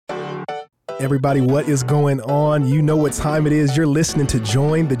Everybody, what is going on? You know what time it is. You're listening to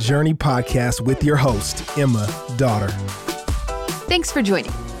Join the Journey podcast with your host, Emma Daughter. Thanks for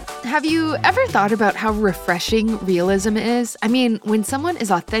joining. Have you ever thought about how refreshing realism is? I mean, when someone is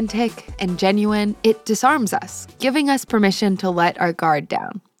authentic and genuine, it disarms us, giving us permission to let our guard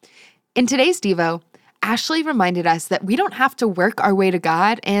down. In today's Devo, Ashley reminded us that we don't have to work our way to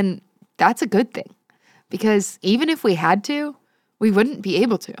God, and that's a good thing. Because even if we had to, we wouldn't be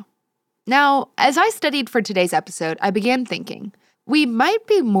able to. Now, as I studied for today's episode, I began thinking, we might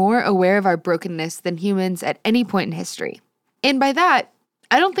be more aware of our brokenness than humans at any point in history. And by that,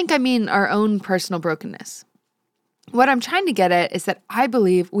 I don't think I mean our own personal brokenness. What I'm trying to get at is that I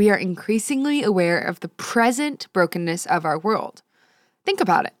believe we are increasingly aware of the present brokenness of our world. Think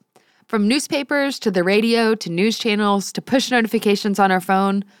about it. From newspapers to the radio to news channels to push notifications on our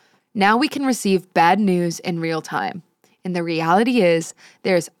phone, now we can receive bad news in real time. And the reality is,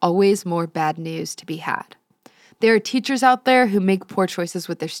 there's always more bad news to be had. There are teachers out there who make poor choices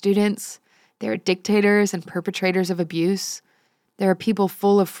with their students. There are dictators and perpetrators of abuse. There are people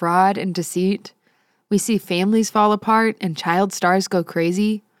full of fraud and deceit. We see families fall apart and child stars go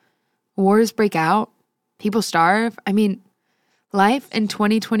crazy. Wars break out. People starve. I mean, life in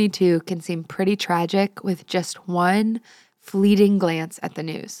 2022 can seem pretty tragic with just one fleeting glance at the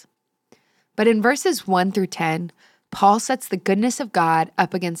news. But in verses 1 through 10, Paul sets the goodness of God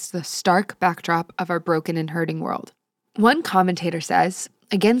up against the stark backdrop of our broken and hurting world. One commentator says,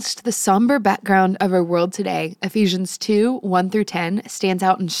 against the somber background of our world today, Ephesians 2, 1 through 10 stands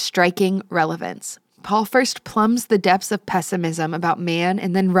out in striking relevance. Paul first plumbs the depths of pessimism about man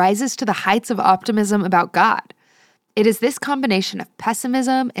and then rises to the heights of optimism about God. It is this combination of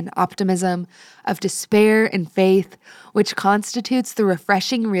pessimism and optimism, of despair and faith, which constitutes the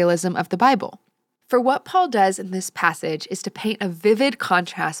refreshing realism of the Bible. For what Paul does in this passage is to paint a vivid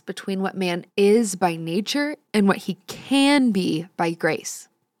contrast between what man is by nature and what he can be by grace.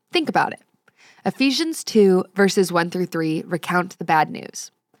 Think about it. Ephesians 2, verses 1 through 3 recount the bad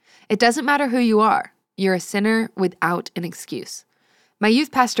news. It doesn't matter who you are. You're a sinner without an excuse. My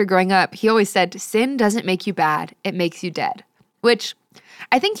youth pastor growing up, he always said, sin doesn't make you bad, it makes you dead. Which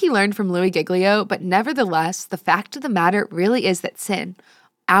I think he learned from Louis Giglio, but nevertheless, the fact of the matter really is that sin,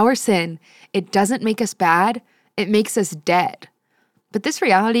 our sin, it doesn't make us bad, it makes us dead. But this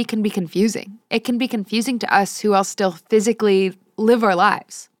reality can be confusing. It can be confusing to us who all still physically live our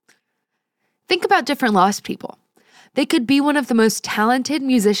lives. Think about different lost people. They could be one of the most talented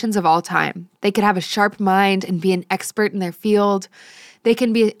musicians of all time. They could have a sharp mind and be an expert in their field. They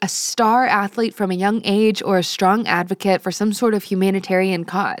can be a star athlete from a young age or a strong advocate for some sort of humanitarian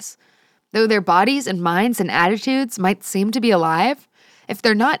cause. Though their bodies and minds and attitudes might seem to be alive, if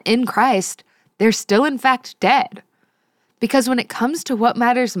they're not in Christ, they're still in fact dead. Because when it comes to what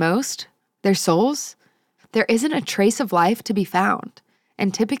matters most, their souls, there isn't a trace of life to be found.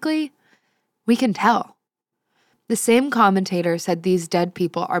 And typically, we can tell. The same commentator said these dead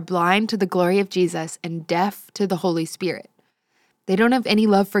people are blind to the glory of Jesus and deaf to the Holy Spirit. They don't have any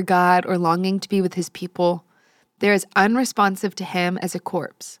love for God or longing to be with his people. They're as unresponsive to him as a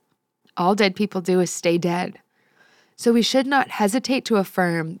corpse. All dead people do is stay dead. So we should not hesitate to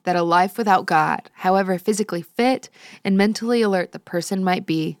affirm that a life without God, however physically fit and mentally alert the person might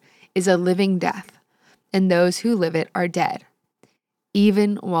be, is a living death, and those who live it are dead,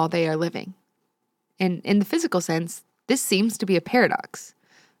 even while they are living. And in the physical sense, this seems to be a paradox.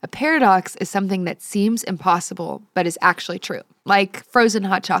 A paradox is something that seems impossible, but is actually true, like frozen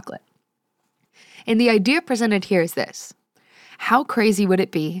hot chocolate. And the idea presented here is this. How crazy would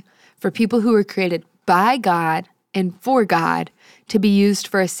it be for people who were created by God and for God to be used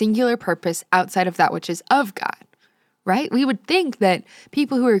for a singular purpose outside of that which is of God, right? We would think that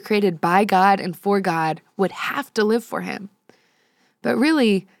people who are created by God and for God would have to live for him. But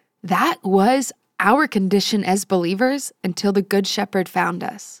really, that was our condition as believers until the Good Shepherd found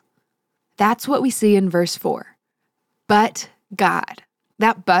us. That's what we see in verse 4. But God.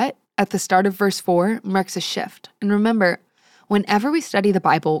 That but at the start of verse 4 marks a shift. And remember, whenever we study the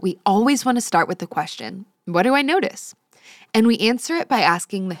Bible, we always want to start with the question, what do I notice? And we answer it by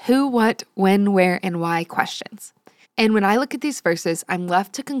asking the who, what, when, where, and why questions. And when I look at these verses, I'm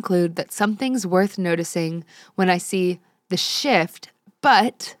left to conclude that something's worth noticing when I see the shift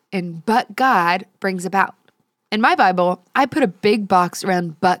but God brings about. In my Bible, I put a big box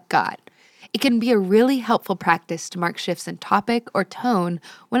around but God. It can be a really helpful practice to mark shifts in topic or tone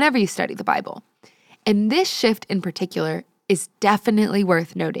whenever you study the Bible. And this shift in particular is definitely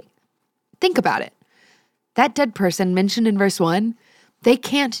worth noting. Think about it. That dead person mentioned in verse 1, they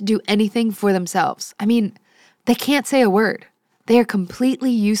can't do anything for themselves. I mean, they can't say a word. They are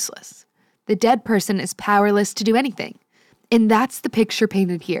completely useless. the dead person is powerless to do anything. And that's the picture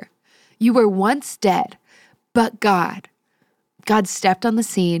painted here. You were once dead, but God stepped on the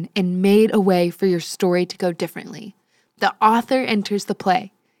scene and made a way for your story to go differently. The author enters the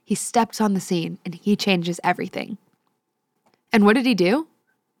play. He steps on the scene and he changes everything. And what did he do?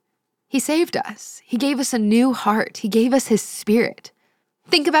 He saved us. He gave us a new heart. He gave us his spirit.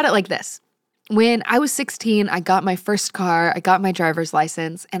 Think about it like this. When I was 16, I got my first car, I got my driver's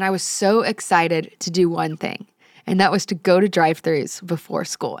license, and I was so excited to do one thing. And that was to go to drive-thrus before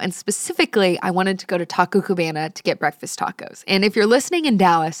school. And specifically, I wanted to go to Taco Cabana to get breakfast tacos. And if you're listening in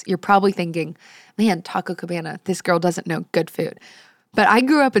Dallas, you're probably thinking, man, Taco Cabana, this girl doesn't know good food. But I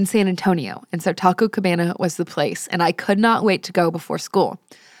grew up in San Antonio, and so Taco Cabana was the place, and I could not wait to go before school.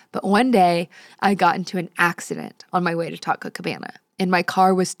 But one day, I got into an accident on my way to Taco Cabana, and my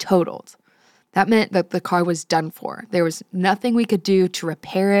car was totaled. That meant that the car was done for. There was nothing we could do to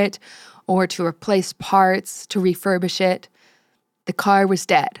repair it or to replace parts, to refurbish it. The car was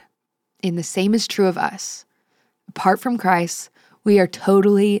dead. And the same is true of us. Apart from Christ, we are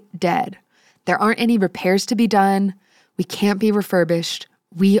totally dead. There aren't any repairs to be done. We can't be refurbished.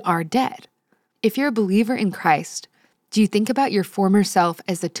 We are dead. If you're a believer in Christ, do you think about your former self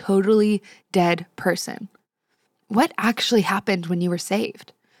as a totally dead person? What actually happened when you were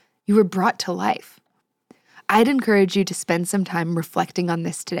saved? You were brought to life. I'd encourage you to spend some time reflecting on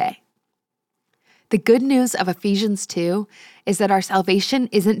this today. The good news of Ephesians 2 is that our salvation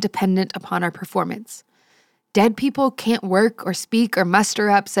isn't dependent upon our performance. Dead people can't work or speak or muster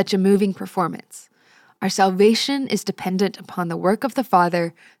up such a moving performance. Our salvation is dependent upon the work of the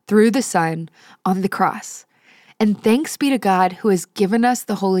Father through the Son on the cross. And thanks be to God who has given us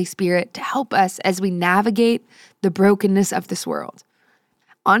the Holy Spirit to help us as we navigate the brokenness of this world.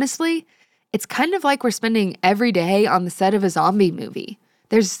 Honestly, it's kind of like we're spending every day on the set of a zombie movie.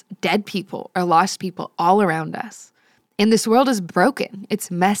 There's dead people or lost people all around us. And this world is broken.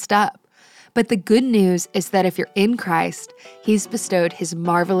 It's messed up. But the good news is that if you're in Christ, he's bestowed his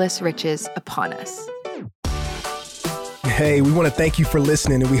marvelous riches upon us. Hey, we want to thank you for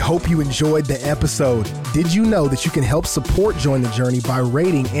listening, and we hope you enjoyed the episode. Did you know that you can help support Join the Journey by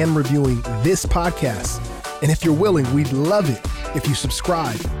rating and reviewing this podcast? And if you're willing, we'd love it if you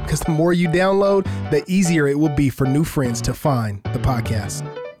subscribe, because the more you download, the easier it will be for new friends to find the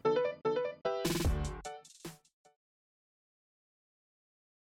podcast.